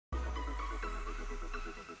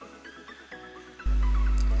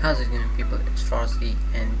How's it going, people? It's FrostZ,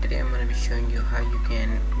 and today I'm going to be showing you how you can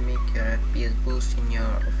make your FPS boost in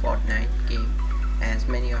your Fortnite game. As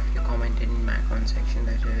many of you commented in my comment section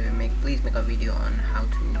that please make a video on how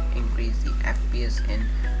to increase the FPS in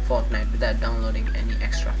Fortnite without downloading any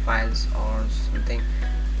extra files or something.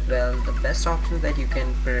 Well, the best option that you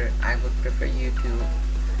can I would prefer you to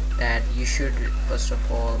that you should first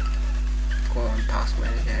of all go on Task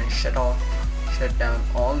Manager and shut down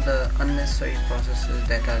all the unnecessary processes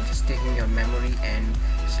that are just taking your memory and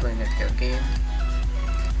slowing up your game.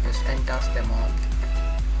 Just untask them all.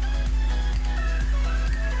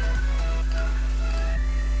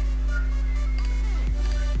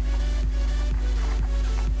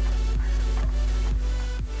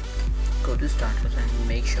 Go to status and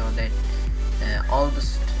make sure that all the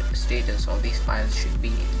status of these files should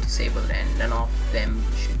be disabled and none of them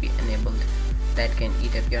should be enabled. That can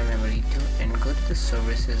eat up your memory too. And go to the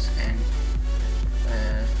services and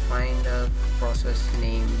find a process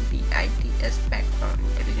name BITS background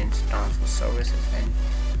intelligence transfer services and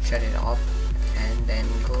shut it off, and then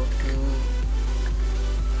go to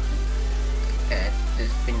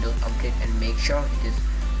this Windows update and make sure it is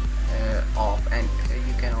off. And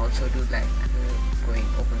you can also do like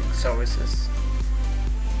opening services.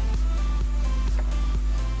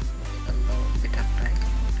 A little bit of time.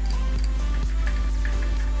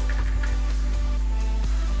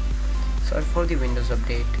 Sorry for the Windows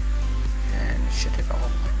update, and shut it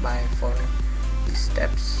off by following these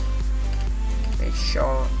steps. Make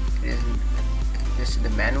sure it is this is the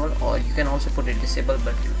manual, or you can also put it disabled,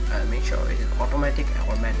 but make sure it is automatic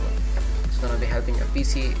or manual. It's gonna be helping your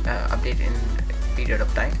PC update in a period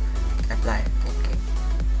of time. Apply. Okay,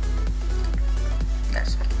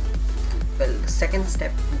 that's it. Well, the second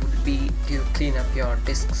step would be to clean up your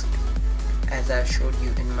disks. As I've showed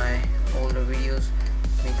you in my older videos,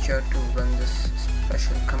 make sure to run this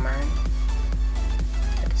special command,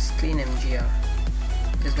 that is clean mgr.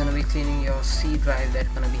 It is going to be cleaning your C drive, that's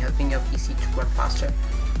going to be helping your PC to run faster.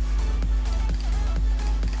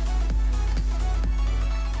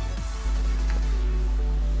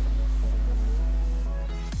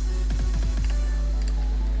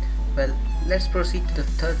 Well, let's proceed to the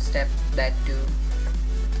third step, that to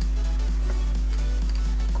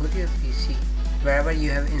go to your PC wherever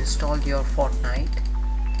you have installed your Fortnite.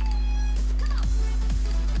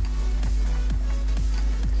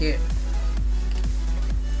 Here,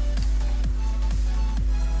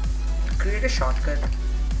 create a shortcut.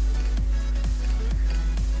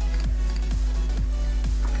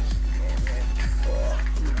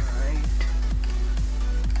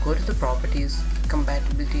 Go to the properties,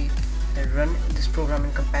 compatibility, and run this program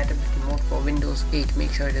in compatibility mode for Windows 8.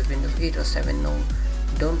 Make sure it is Windows 8 or 7. No,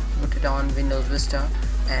 don't put it on Windows Vista,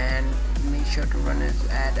 and make sure to run it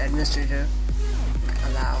as administrator.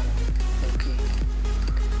 Allow. Okay.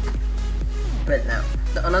 Well, now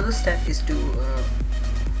another step is to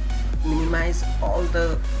minimize all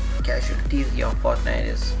the casualties your Fortnite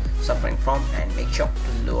is suffering from, and make sure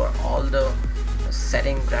to lower all the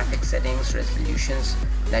graphic settings, resolutions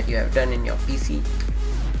that you have done in your PC,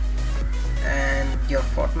 and your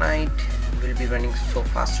Fortnite will be running so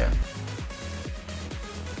faster.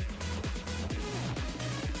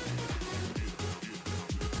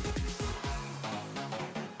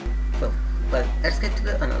 Well, let's get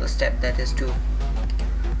to another step, that is to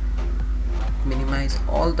minimize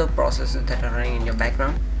all the processes that are running in your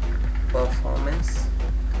background. Performance,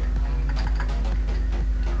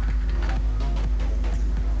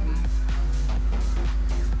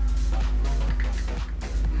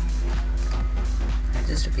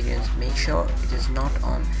 adjust appearance. Make sure it is not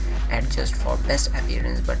on adjust for best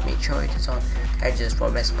appearance, but make sure it is on adjust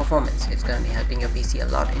for best performance. It's going to be helping your PC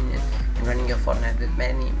a lot in running your Fortnite with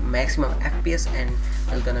maximum FPS, and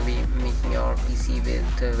will gonna be making your PC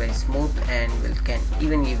with very smooth, and can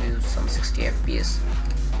even give you some 60 FPS.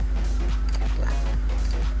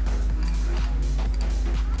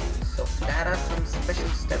 So there are some special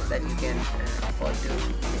steps that you can afford to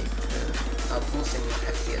make a boost in your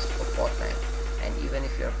FPS for Fortnite. And even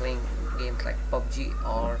if you're playing games like PUBG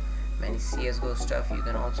or many CSGO stuff, you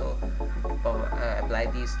can also apply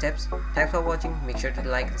these steps. Thanks for watching. Make sure to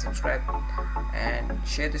like and subscribe and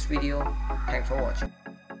share this video. Thanks for watching.